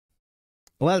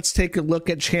let's take a look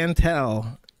at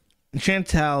Chantal.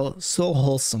 Chantal, so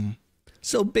wholesome,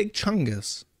 so big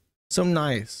chungus, so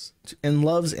nice, and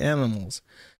loves animals.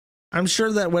 I'm sure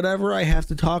that whatever I have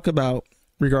to talk about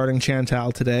regarding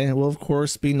Chantal today will, of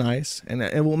course, be nice, and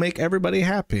it will make everybody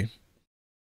happy.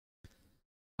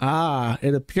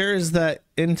 It appears that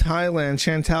in Thailand,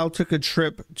 Chantal took a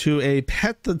trip to a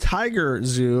Pet the Tiger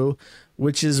zoo,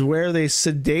 which is where they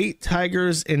sedate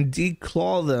tigers and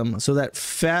declaw them so that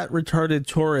fat, retarded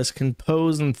tourists can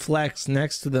pose and flex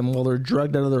next to them while they're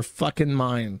drugged out of their fucking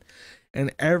mind.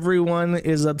 And everyone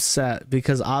is upset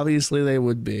because obviously they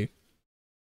would be.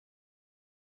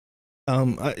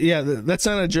 Yeah, that's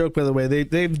not a joke, by the way.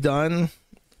 They've done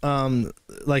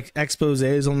like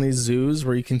exposés on these zoos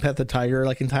where you can pet the tiger,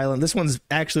 like in Thailand. This one's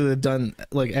actually, they've done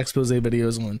like expose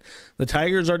videos on the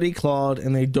tigers are declawed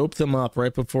and they dope them up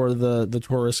right before the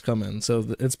tourists come in,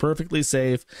 so it's perfectly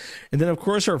safe. And then of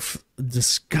course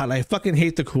God, I fucking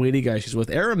hate the Kuwaiti guy she's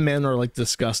with. Arab men are like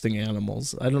disgusting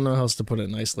animals. I don't know how else to put it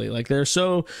nicely. Like, they're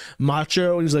so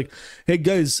macho. He's like, hey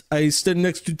guys, I stand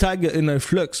next to tiger and I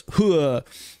flex,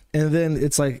 and then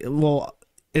it's like, well,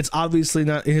 it's obviously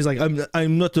not. He's like,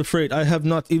 I'm not afraid. I have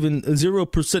not even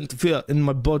 0% fear in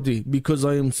my body because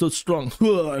I am so strong.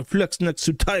 I flex next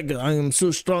to tiger. I am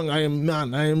so strong. I am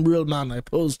man. I am real man. I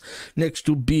pose next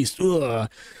to beast.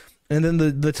 And then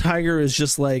the tiger is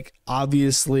just like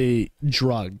obviously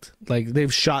drugged. Like,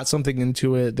 they've shot something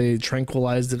into it. They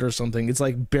tranquilized it or something. It's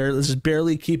like it's just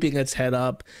barely keeping its head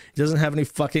up. It doesn't have any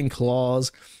fucking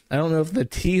claws. I don't know if the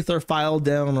teeth are filed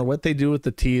down or what they do with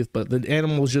the teeth, but the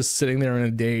animal's just sitting there in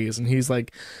a daze, and he's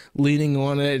like leaning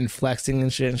on it and flexing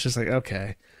and shit. And it's just like,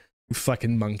 okay, you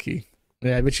fucking monkey.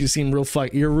 Yeah, I bet you seem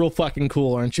you're real fucking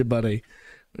cool, aren't you, buddy?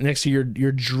 Next to your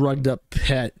drugged up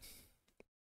pet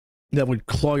that would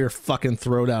claw your fucking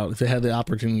throat out if it had the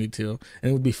opportunity to,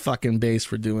 and it would be fucking base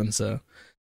for doing so.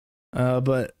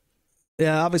 But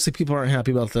yeah, obviously people aren't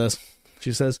happy about this.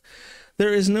 She says,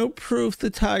 there is no proof the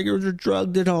tigers are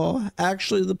drugged at all.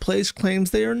 Actually, the place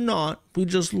claims they are not. We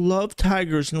just love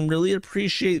tigers and really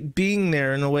appreciate being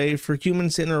there in a way for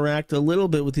humans to interact a little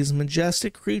bit with these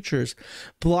majestic creatures,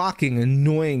 blocking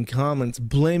annoying comments,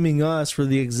 blaming us for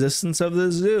the existence of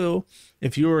the zoo.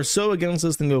 If you are so against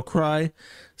us, then go cry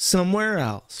somewhere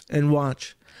else and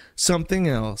watch something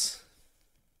else.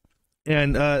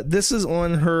 And this is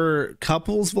on her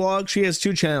couples vlog. She has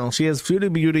two channels. She has Food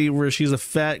and Beauty, where she's a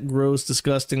fat, gross,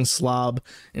 disgusting slob,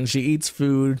 and she eats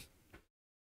food.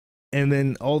 And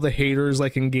then all the haters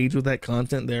like engage with that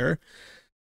content there.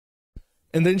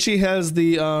 And then she has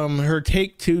the her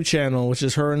Take Two channel, which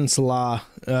is her and Salah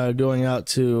going out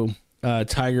to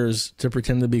tigers to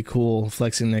pretend to be cool,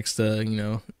 flexing next to, you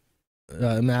know,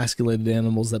 emasculated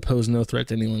animals that pose no threat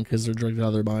to anyone because they're drugged out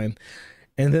of their mind.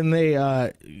 And then they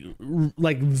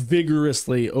like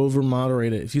vigorously over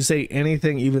moderate it. If you say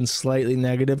anything even slightly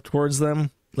negative towards them,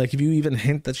 like if you even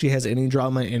hint that she has any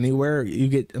drama anywhere, you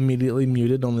get immediately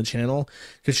muted on the channel,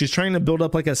 because she's trying to build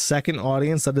up like a second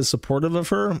audience that is supportive of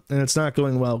her, and it's not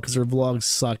going well because her vlogs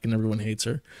suck and everyone hates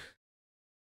her.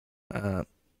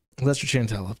 That's your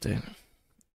Chantal update.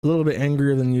 A little bit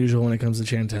angrier than usual when it comes to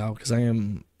Chantal, because I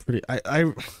am pretty, I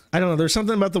don't know, there's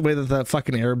something about the way that that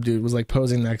fucking Arab dude was like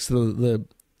posing next to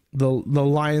the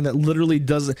lion that literally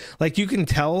doesn't, like, you can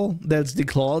tell that it's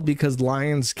declawed because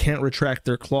lions can't retract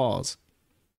their claws.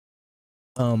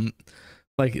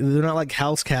 Like, they're not like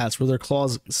house cats where their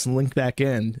claws slink back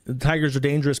in. The tigers are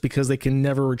dangerous because they can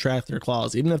never retract their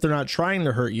claws. Even if they're not trying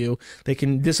to hurt you, they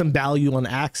can disembowel you on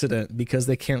accident because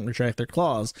they can't retract their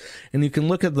claws. And you can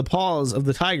look at the paws of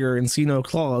the tiger and see no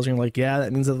claws, and you're like, yeah,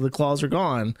 that means that the claws are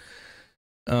gone.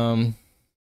 No,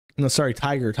 sorry,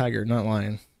 tiger, not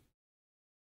lion.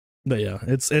 But yeah,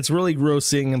 it's really gross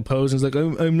seeing him pose. He's like,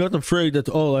 I'm not afraid at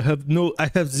all. I have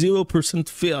 0%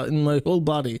 fear in my whole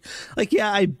body. Like,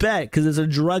 yeah, I bet, because it's a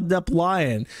drugged up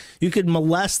lion. You could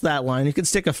molest that lion. You could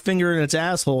stick a finger in its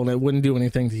asshole and it wouldn't do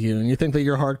anything to you. And you think that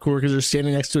you're hardcore because you're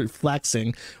standing next to it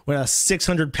flexing, when a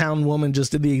 600-pound woman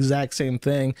just did the exact same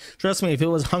thing. Trust me, if it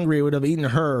was hungry, it would have eaten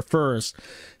her first.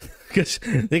 Because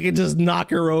they could just knock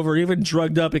her over. Even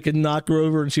drugged up, it could knock her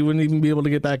over and she wouldn't even be able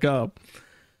to get back up.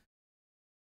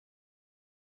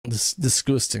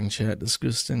 Disgusting, chat,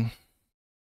 disgusting.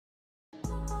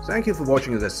 Thank you for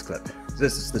watching this clip.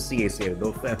 This is the CACA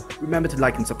Welfare. Remember to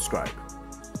like and subscribe.